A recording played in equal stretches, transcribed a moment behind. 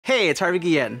Hey, it's Harvey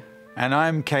Guillén. And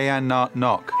I'm Kayvan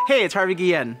Knock. Hey, it's Harvey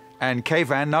Guillén. And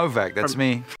Kayvan Novak, that's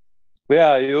me. Where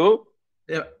are you?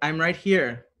 I'm right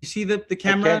here. You see the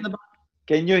camera on the bottom?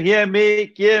 Can you hear me,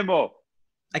 Guillermo?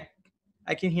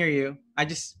 I can hear you.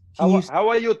 How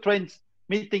are you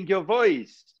transmitting your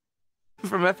voice?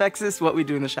 From FX's What We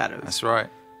Do in the Shadows. That's right.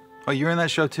 Oh, you're in that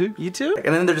show too? You too?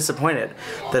 And then they're disappointed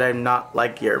that I'm not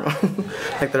like Guillermo.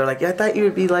 Like they're like, yeah, I thought you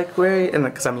would be like Ray, and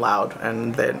because I'm loud,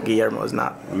 and then Guillermo is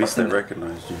not. At least they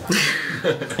recognized you.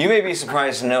 You may be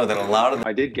surprised to know that a lot of them.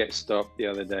 I did get stopped the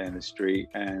other day in the street,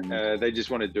 and they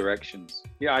just wanted directions.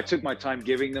 Yeah, I took my time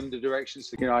giving them the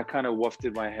directions. You know, I kind of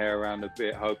wafted my hair around a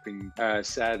bit, hoping.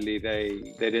 Sadly,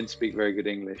 they didn't speak very good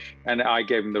English, and I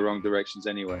gave them the wrong directions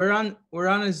anyway. We're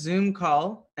on a Zoom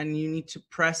call, and you need to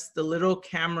press the little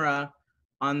camera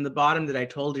on the bottom that I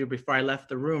told you before I left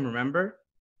the room. Remember?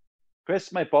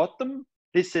 Press my bottom.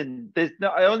 Listen,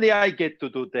 only I get to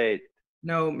do that.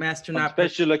 No, Master, on not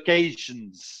special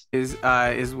occasions. Is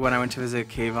when I went to visit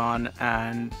Kayvan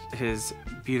and his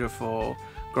beautiful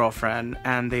girlfriend,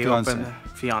 and they opened the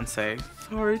fiance.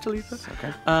 Sorry, Talitha.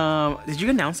 Okay. Did you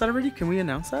announce that already? Can we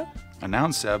announce that?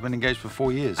 Announce it? I've been engaged for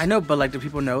 4 years. I know, but like, do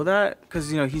people know that?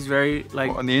 Because you know he's very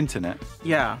like on the internet.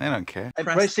 Yeah. They don't care. I'm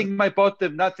pressing my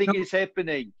bottom. Nothing is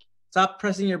happening. Stop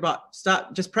pressing your button.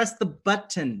 Stop. Just press the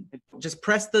button. Just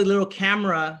press the little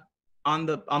camera on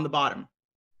the bottom.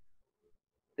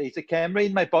 There's a camera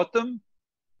in my bottom?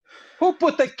 Who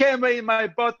put the camera in my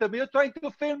bottom? You're trying to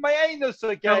film my anus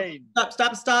again. No,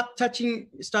 stop touching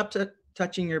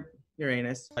your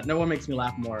anus. No one makes me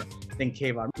laugh more than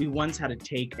Kayvan. We once had a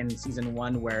take in season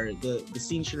 1 where the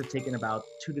scene should have taken about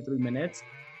 2 to 3 minutes,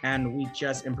 and we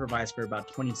just improvised for about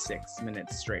 26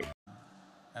 minutes straight.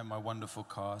 And my wonderful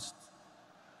cast.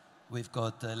 We've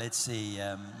got, let's see,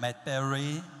 Matt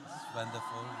Berry,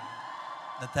 wonderful.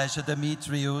 Natasha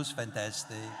Demetrius,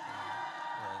 fantastic.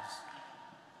 Yes.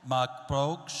 Mark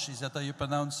Brooks, is that how you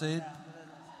pronounce it?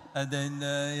 And then,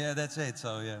 yeah, that's it,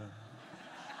 so yeah.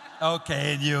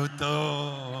 Okay, and you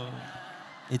too.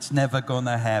 It's never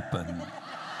gonna happen.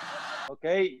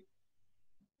 Okay.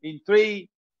 In 3,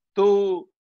 2,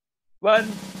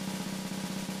 1.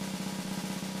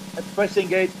 I'm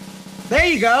pressing it. There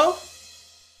you go.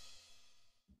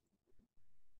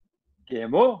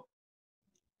 Guillermo?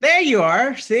 There you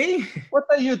are. See? What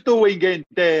are you doing in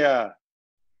there?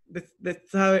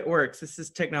 That's how it works. This is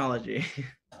technology.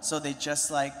 So they just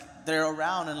like, they're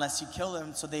around unless you kill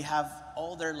them, so they have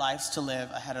all their lives to live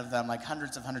ahead of them, like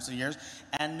hundreds of years,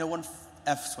 and no one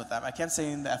F's with them. I can't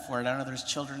say the F word. I know there's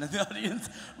children in the audience,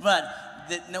 but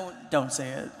no, don't say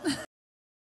it.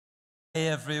 Hey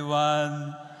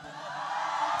everyone.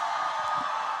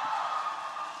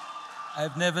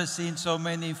 I've never seen so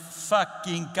many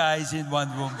fucking guys in one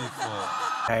room before.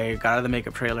 I got out of the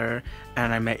makeup trailer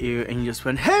and I met you and you just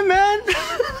went, hey man!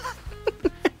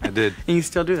 I did. And you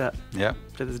still do that. Yeah.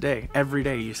 To this day. Every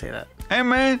day you say that. Hey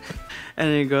man! And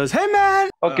then he goes, hey man!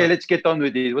 Okay, let's get on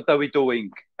with it. What are we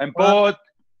doing? I'm bored.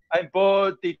 I'm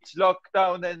bored. It's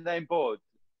lockdown and I'm bored.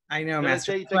 I know, Let's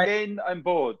Master. say it again. I'm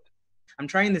bored. I'm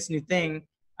trying this new thing.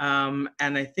 And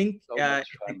I think So much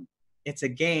fun. it's a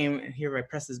game. And here I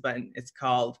press this button. It's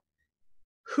called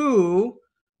Who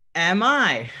Am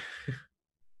I?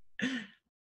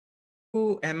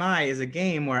 Who Am I is a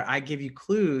game where I give you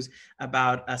clues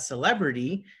about a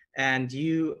celebrity and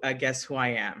you guess who I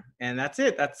am. And that's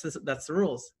it. That's the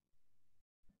rules.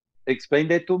 Explain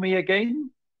that to me again.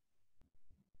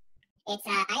 It's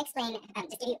I explain. I'll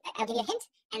give you a hint,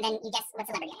 and then you guess what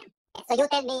celebrity I am. So you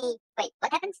tell me. Wait,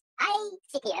 what happens? I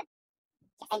sit here.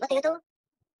 And what do you do?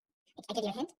 I give you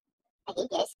a hint. A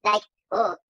hint, yes. Like,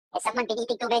 oh, has someone been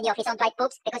eating too many of his own white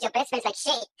poops because your breath smells like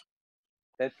shit?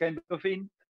 That kind of hint.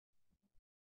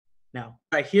 No. All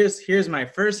right. Here's my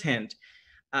first hint.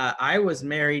 I was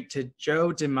married to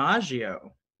Joe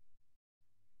DiMaggio.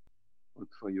 Good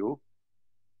for you.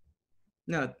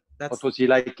 No, that's. What was he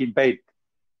like in bed?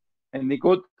 Any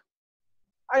good?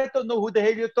 I don't know who the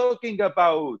hell you're talking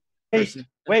about. Hey,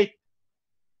 wait.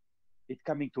 It's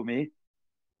coming to me.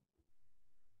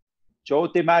 Joe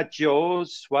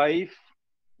DiMaggio's wife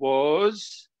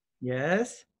was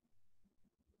Yes.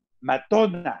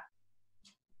 Madonna.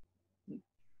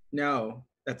 No,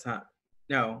 that's not.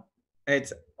 No,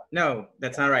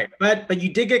 that's not right. But you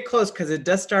did get close because it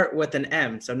does start with an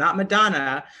M. So not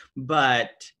Madonna,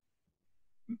 but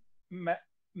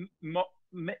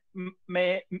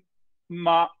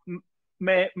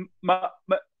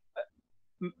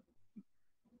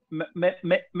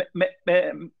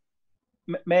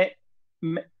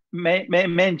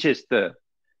Manchester.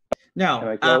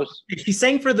 no. She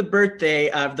sang for the birthday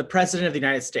of the President of the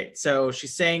United States. So she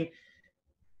sang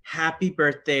Happy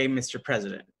birthday, Mr.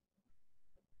 President.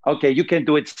 Okay, you can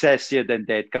do it sassier than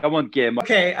that. Come on, Guillén.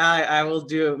 Okay, I will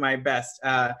do my best.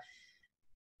 Happy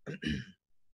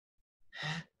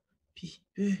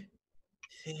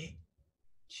birthday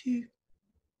to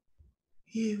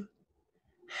you.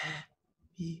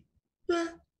 Happy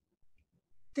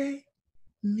birthday,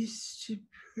 Mr.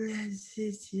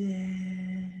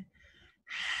 President.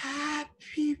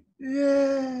 Happy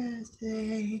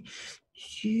birthday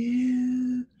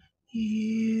to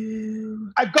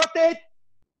you. I got it!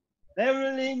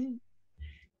 Marilyn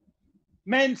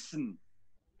Manson.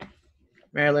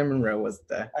 Marilyn Monroe was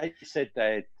the... I said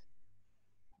that.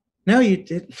 No, you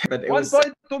didn't. But it 1 was...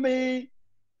 point to me.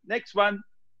 Next one.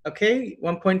 Okay,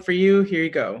 1 point for you. Here you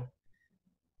go.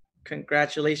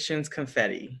 Congratulations,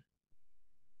 confetti.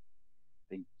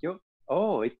 Thank you.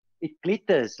 Oh, it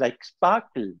glitters like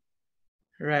sparkle.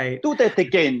 Right. Do that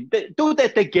again. Do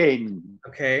that again.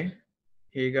 Okay.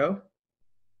 Here you go.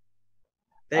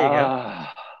 There you go.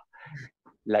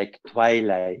 Like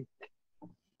twilight.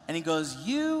 And he goes,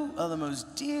 "You are the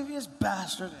most devious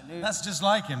bastard I knew." That's just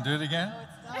like him. Do it again.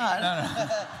 No,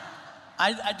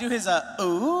 I do his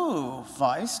ooh,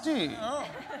 feisty. Oh.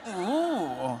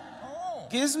 Ooh. Oh.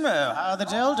 Gizmo, how are the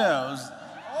dildos?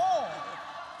 Oh.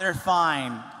 They're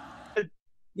fine.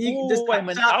 You just I'm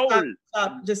an owl.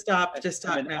 Just stop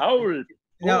I'm an now. owl.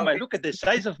 No. Oh my, look at the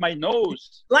size of my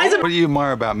nose. Liza, What do you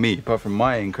admire about me, apart from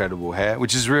my incredible hair,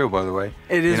 which is real, by the way?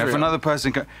 It is If real. another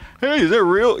person can, hey, is that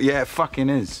real? Yeah, it fucking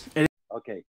is.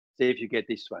 Okay, see if you get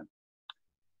this one.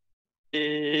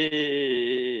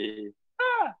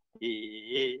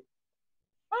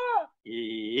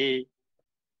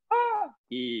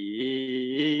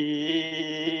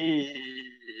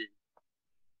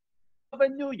 Over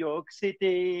New York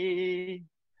City.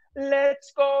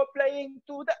 Let's go playing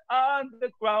to the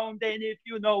underground, and if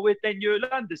you know it, then you'll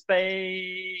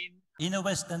understand. In a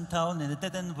western town in a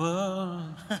dead-end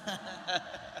world,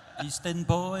 Eastern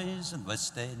boys and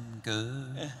Western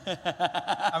girls.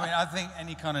 I mean, I think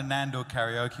any kind of Nando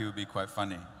karaoke would be quite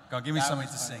funny. Go on, give me something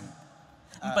to sing.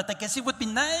 But I guess it would be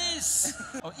nice.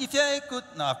 Oh, if I could...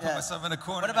 No, I put myself in a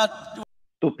corner. What about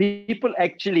Do people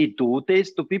actually do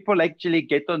this? Do people actually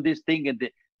get on this thing and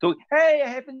they go, hey, I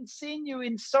haven't seen you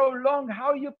in so long.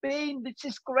 How you been? This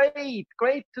is great.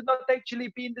 Great to not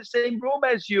actually be in the same room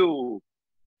as you.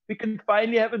 We can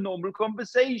finally have a normal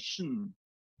conversation.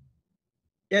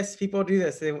 yes, people do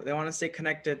this. They want to stay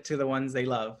connected to the ones they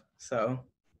love. So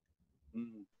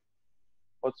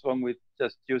What's wrong with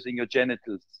just using your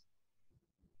genitals?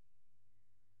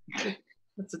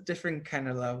 that's a different kind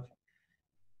of love.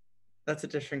 That's a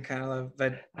different kind of love.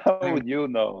 But How would you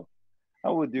know?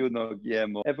 How would you know,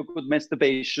 Guillermo? Have a good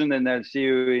masturbation, and I'll see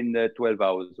you in 12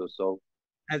 hours or so.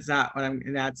 that's not what I'm.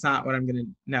 That's not what I'm gonna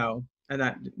know. And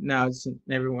that no, it's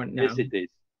everyone. No, Yes, it is.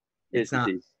 Yes, It's not.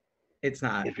 it is. it's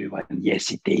not. Everyone,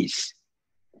 yes, it is.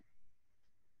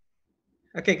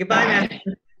 Okay, goodbye, master.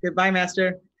 Goodbye,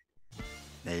 master.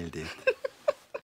 Nailed it.